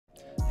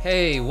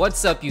Hey,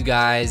 what's up you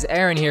guys?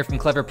 Aaron here from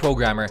Clever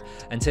Programmer,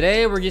 and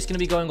today we're just going to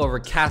be going over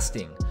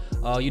casting.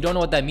 You don't know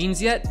what that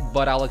means yet,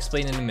 but I'll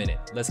explain in a minute.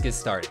 Let's get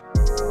started.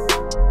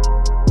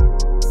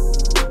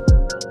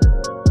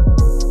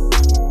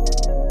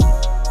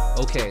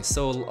 Okay,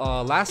 so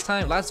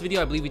last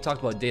video I believe we talked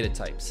about data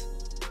types.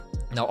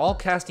 Now all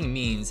casting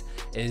means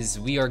is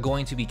we are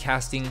going to be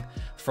casting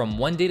from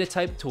one data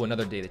type to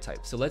another data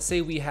type. So let's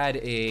say we had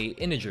a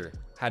integer,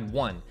 had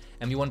 1,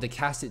 and we wanted to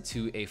cast it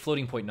to a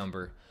floating point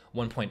number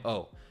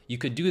 1.0. You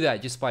could do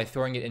that just by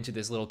throwing it into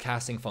this little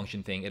casting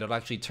function thing. It'll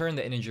actually turn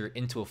the integer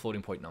into a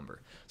floating point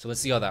number. So let's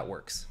see how that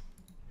works.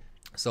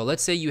 So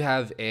let's say you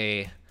have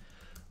a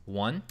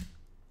 1,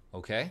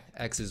 okay,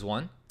 x is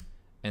 1,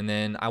 and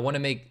then I want to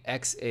make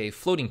x a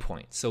floating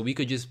point. So we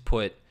could just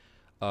put,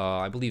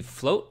 I believe,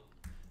 float.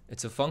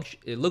 It's a function.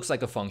 It looks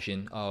like a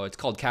function. It's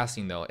called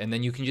casting though, and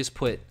then you can just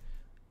put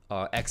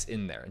x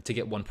in there to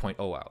get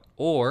 1.0 out,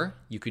 or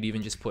you could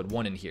even just put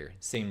 1 in here.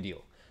 Same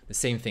deal. The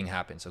same thing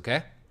happens.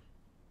 Okay.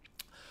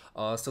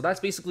 So that's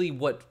basically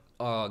what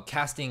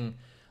casting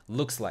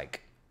looks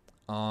like.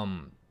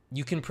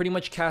 You can pretty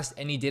much cast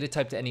any data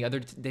type to any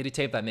other data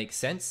type that makes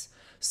sense.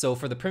 So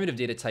for the primitive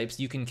data types,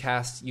 you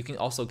can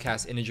also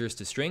cast integers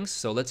to strings.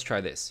 So let's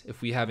try this.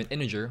 If we have an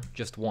integer,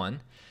 just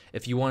 1,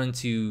 if you wanted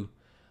to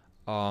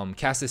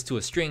cast this to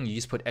a string, you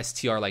just put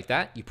str like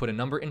that. You put a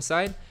number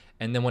inside,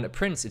 and then when it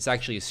prints, it's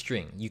actually a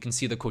string. You can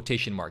see the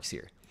quotation marks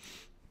here.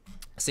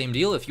 Same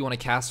deal if you want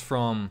to cast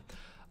from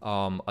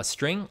a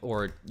string,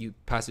 or you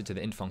pass it to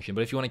the int function.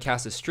 But if you want to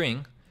cast a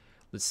string,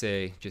 let's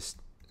say just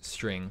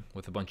string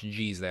with a bunch of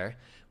g's there,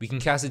 we can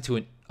cast it to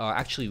an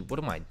actually, what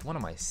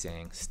am I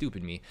saying?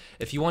 Stupid me.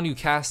 If you want to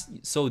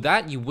cast, so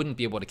that you wouldn't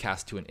be able to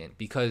cast to an int,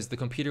 because the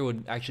computer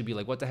would actually be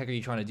like, what the heck are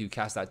you trying to do?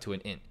 Cast that to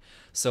an int.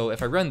 So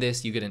if I run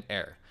this, you get an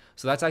error.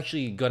 So that's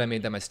actually good. I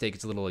made that mistake.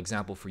 It's a little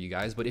example for you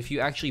guys. But if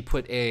you actually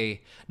put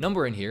a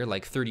number in here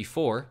like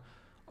 34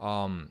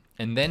 and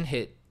then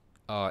hit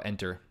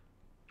enter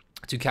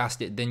to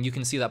cast it, then you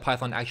can see that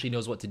Python actually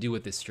knows what to do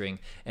with this string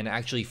and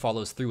actually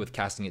follows through with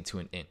casting it to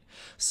an int.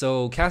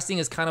 So casting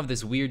is kind of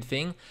this weird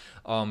thing.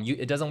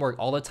 It doesn't work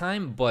all the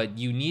time, but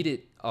you need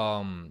it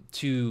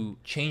to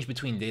change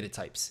between data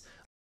types.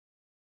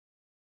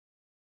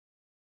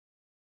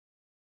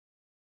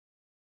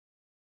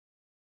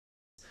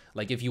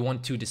 Like if you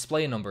want to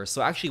display a number.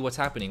 So actually what's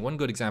happening, one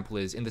good example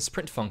is in this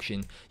print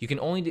function, you can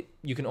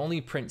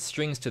only print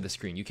strings to the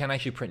screen. You can't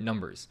actually print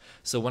numbers.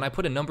 So when I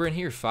put a number in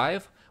here,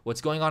 5, what's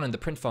going on in the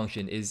print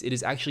function is it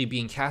is actually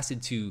being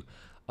casted to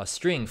a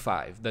string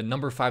 5. The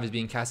number 5 is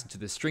being casted to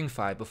the string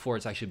 5 before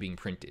it's actually being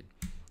printed.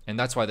 And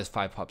that's why this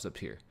 5 pops up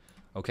here.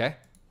 Okay?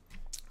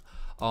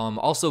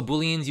 Also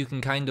Booleans, you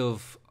can kind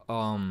of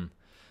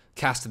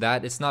cast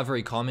that. It's not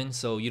very common,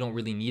 so you don't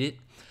really need it.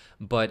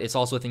 But it's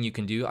also a thing you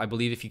can do. I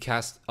believe if you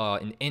cast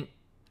an int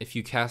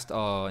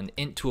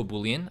to a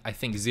Boolean, I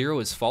think 0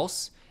 is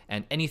false,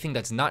 and anything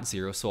that's not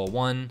 0, so a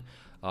 1,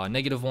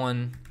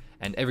 -1,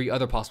 and every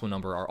other possible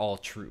number are all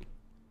true.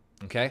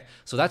 Okay,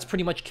 so that's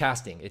pretty much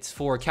casting. It's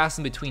for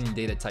casting between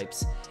data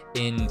types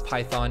in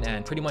Python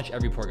and pretty much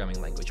every programming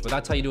language. But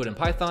that's how you do it in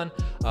Python.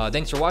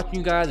 Thanks for watching,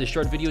 you guys. A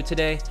short video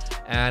today,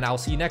 and I'll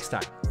see you next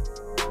time.